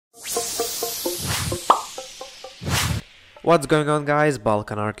What's going on, guys?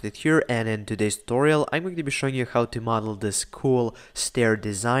 Balkan Architect here, and in today's tutorial I'm going to be showing you how to model this cool stair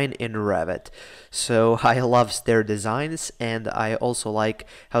design in Revit. So I love stair designs, and I also like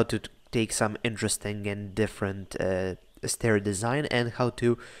how to take some interesting and different stair design and how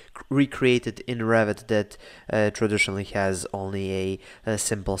to recreate it in Revit that traditionally has only a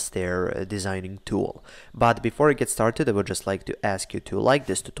simple stair designing tool. But before I get started, I would just like to ask you to like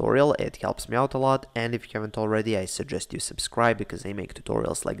this tutorial. It helps me out a lot, and if you haven't already, I suggest you subscribe because I make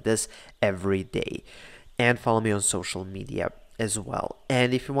tutorials like this every day. And follow me on social media as well.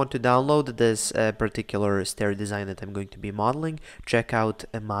 And if you want to download this particular stair design that I'm going to be modeling, check out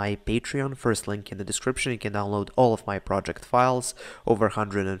my Patreon, first link in the description. You can download all of my project files, over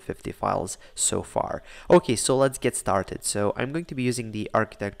 150 files so far. Okay, so let's get started. So I'm going to be using the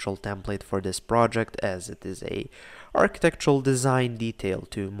architectural template for this project, as it is a architectural design detail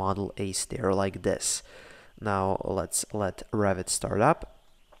to model a stair like this. Now let's let Revit start up.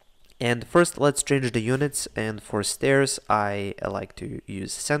 And first, let's change the units, and for stairs I like to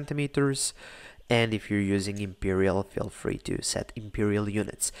use centimeters, and if you're using imperial, feel free to set imperial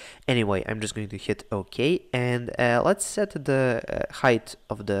units. Anyway, I'm just going to hit OK, and let's set the height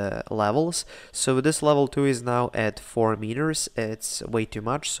of the levels. So this level 2 is now at 4 meters. It's way too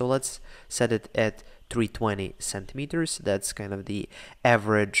much, so let's set it at 320 centimeters. That's kind of the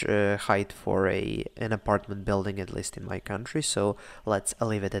average height for an apartment building, at least in my country, so let's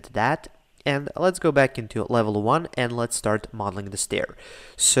leave it at that. And let's go back into level 1 and let's start modeling the stair.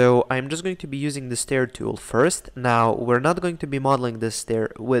 So I'm just going to be using the stair tool first. Now we're not going to be modeling this stair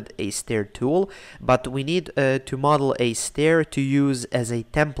with a stair tool, but we need to model a stair to use as a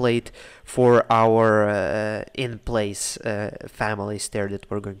template for our in-place family stair that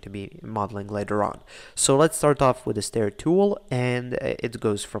we're going to be modeling later on. So let's start off with the stair tool, and it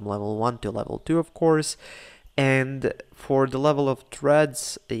goes from level 1 to level 2, of course. And for the level of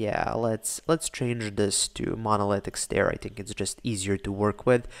threads, yeah, let's change this to monolithic stair. I think it's just easier to work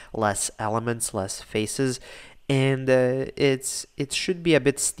with, less elements, less faces, and it should be a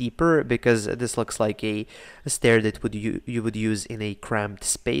bit steeper because this looks like a stair that you would use in a cramped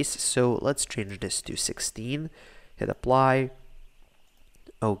space. So let's change this to 16. Hit apply.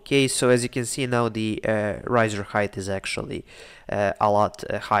 Okay, so as you can see now, the riser height is actually a lot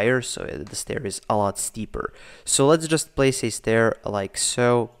higher, so the stair is a lot steeper. So let's just place a stair like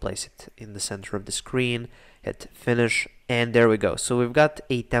so, place it in the center of the screen, hit finish, and there we go. So we've got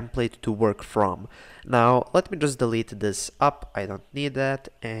a template to work from. Now let me just delete this up, I don't need that,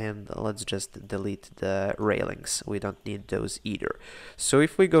 and let's just delete the railings, we don't need those either. So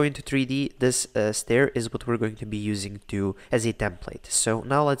if we go into 3D, this stair is what we're going to be using as a template. So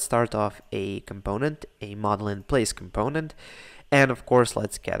now let's start off a component, a model in place component, and of course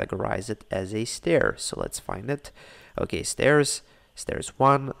let's categorize it as a stair. So let's find it. Okay, stairs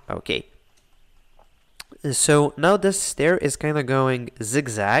 1, okay. So now this stair is kind of going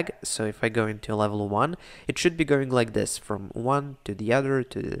zigzag. So if I go into level 1, it should be going like this, from one to the other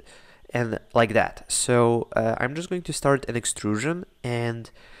and like that. So I'm just going to start an extrusion,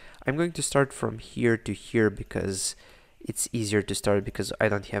 and I'm going to start from here to here because it's easier to start because I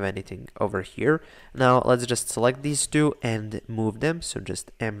don't have anything over here. Now let's just select these two and move them. So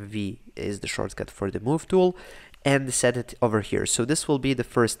just MV is the shortcut for the move tool, and set it over here. So this will be the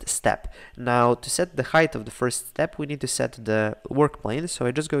first step. Now to set the height of the first step, we need to set the work plane. So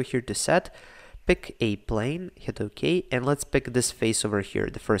I just go here to set, pick a plane, hit OK, and let's pick this face over here,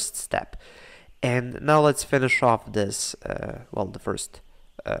 the first step. And now let's finish off this, the first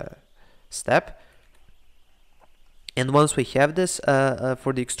step. And once we have this,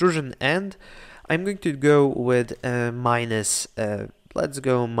 for the extrusion end, I'm going to go with let's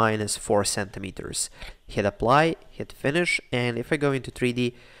go minus 4 centimeters. Hit apply, hit finish, and if I go into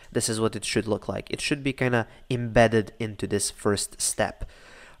 3D, this is what it should look like. It should be kind of embedded into this first step.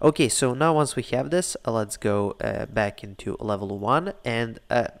 Okay, so now once we have this, let's go back into level 1, and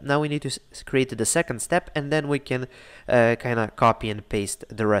now we need to create the second step, and then we can kind of copy and paste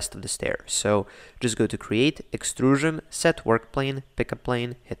the rest of the stair. So just go to create, extrusion, set work plane, pick a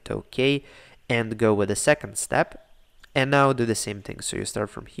plane, hit OK, and go with the second step. And now do the same thing. So you start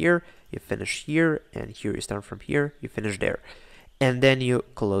from here, you finish here, and here you start from here, you finish there. And then you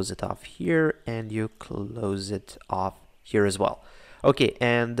close it off here, and you close it off here as well. Okay,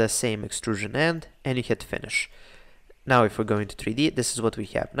 and the same extrusion end, and you hit finish. Now if we go into 3D, this is what we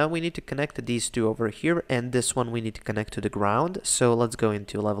have. Now we need to connect these two over here, and this one we need to connect to the ground. So let's go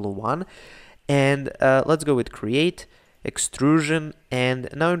into level 1, and let's go with create, extrusion, and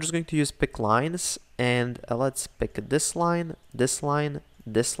now I'm just going to use pick lines, and let's pick this line,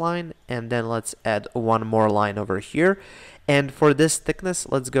 this line, and then let's add one more line over here. And for this thickness,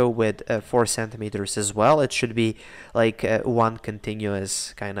 let's go with 4 centimeters as well. It should be like one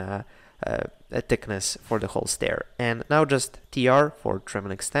continuous kind of thickness for the whole stair. And now just TR for trim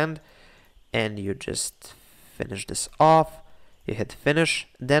and extend, and you just finish this off. You hit finish.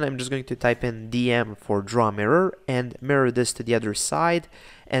 Then I'm just going to type in DM for draw mirror and mirror this to the other side,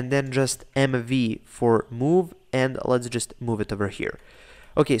 and then just MV for move, and let's just move it over here.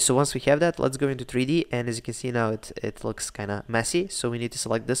 Okay, so once we have that, let's go into 3D, and as you can see now it looks kind of messy, so we need to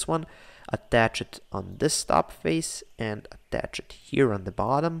select this one, attach it on this top face, and attach it here on the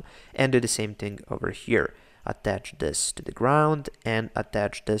bottom, and do the same thing over here. Attach this to the ground, and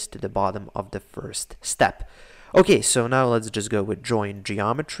attach this to the bottom of the first step. Okay, so now let's just go with join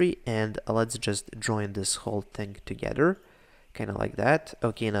geometry, and let's just join this whole thing together, kind of like that.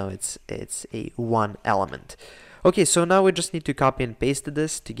 Okay, now it's a one element. Okay, so now we just need to copy and paste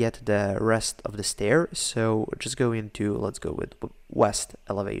this to get the rest of the stair. So just go into, let's go with west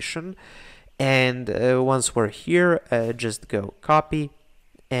elevation, and once we're here, just go copy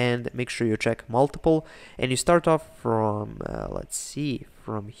and make sure you check multiple, and you start off from let's see,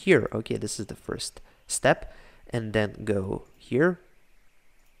 from here. Okay, this is the first step, and then go here.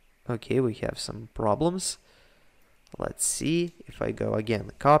 Okay, we have some problems. Let's see if I go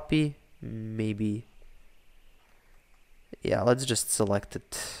again, copy, maybe. Yeah, let's just select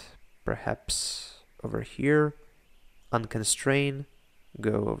it perhaps over here, unconstrain,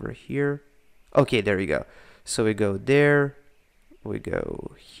 go over here. Okay, there you go. So we go there, we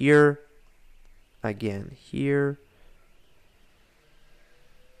go here, again here.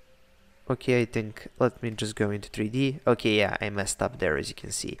 Okay, I think, let me just go into 3D. Okay, yeah, I messed up there, as you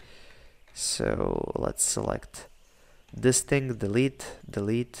can see. So let's select this thing, delete,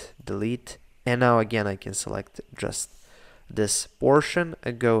 delete, delete. And now again, I can select just this portion,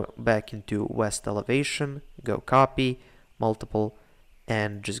 go back into west elevation, go copy, multiple,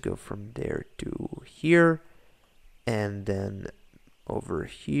 and just go from there to here, and then over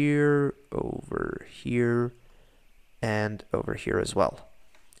here, and over here as well.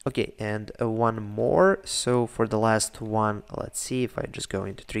 Okay, and one more. So for the last one, let's see if I just go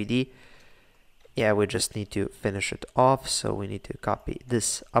into 3D. Yeah, we just need to finish it off, so we need to copy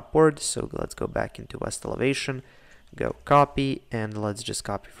this upward. So let's go back into west elevation, go copy, and let's just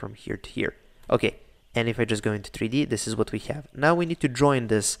copy from here to here. Okay, and if I just go into 3D, this is what we have. Now we need to join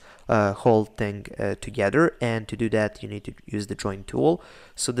this whole thing together, and to do that you need to use the join tool.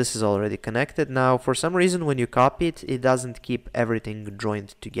 So this is already connected. Now for some reason when you copy it, it doesn't keep everything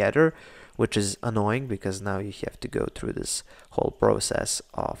joined together, which is annoying because now you have to go through this whole process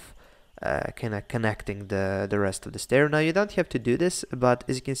of kind of connecting the rest of the stair. Now you don't have to do this, but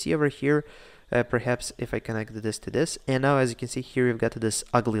as you can see over here, perhaps if I connect this to this, and now as you can see here, you've got this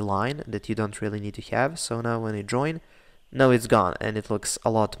ugly line that you don't really need to have. So now when I join, now it's gone, and it looks a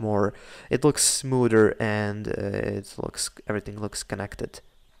lot more, it looks smoother, and everything looks connected.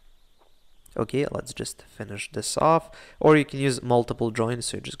 Okay, let's just finish this off, or you can use multiple join.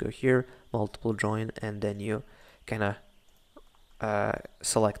 So you just go here, multiple join, and then you kind of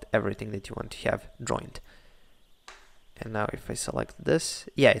select everything that you want to have joined. And now if I select this,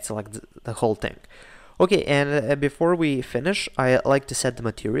 yeah, it selects the whole thing. Okay, and before we finish, I like to set the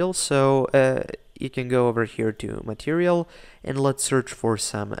material. So you can go over here to material, and let's search for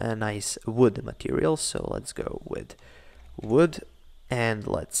some nice wood material. So let's go with wood, and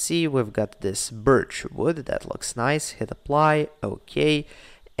let's see, we've got this birch wood that looks nice. Hit apply, okay,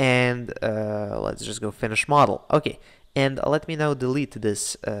 and let's just go finish model. Okay. And let me now delete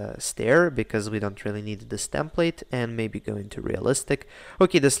this stair because we don't really need this template, and maybe go into realistic.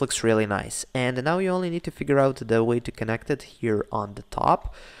 Okay, this looks really nice. And now you only need to figure out the way to connect it here on the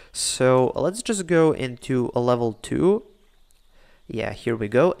top. So let's just go into a level 2. Yeah, here we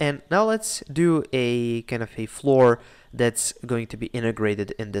go. And now let's do a kind of a floor that's going to be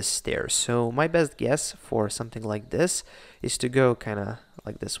integrated in this stair. So my best guess for something like this is to go kind of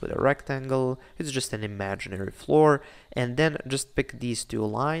like this with a rectangle. It's just an imaginary floor, and then just pick these two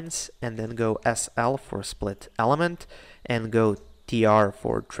lines, and then go SL for split element, and go TR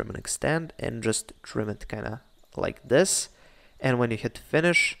for trim and extend, and just trim it kind of like this. And when you hit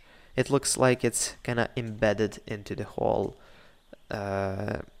finish, it looks like it's kind of embedded into the whole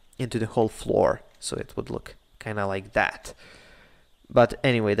floor, so it would look kind of like that. But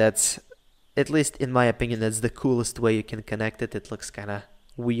anyway, that's, at least in my opinion, that's the coolest way you can connect it. It looks kind of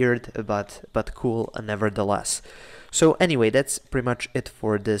weird, but cool nevertheless. So anyway, that's pretty much it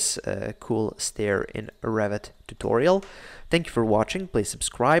for this cool stair in Revit tutorial. Thank you for watching. Please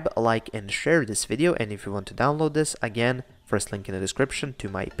subscribe, like, and share this video. And if you want to download this, again, first link in the description to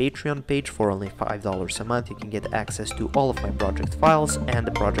my Patreon page. For only $5 a month, you can get access to all of my project files and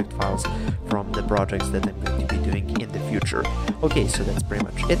the project files from the projects that I'm going to be doing in the future. Okay, so that's pretty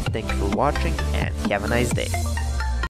much it. Thank you for watching and have a nice day.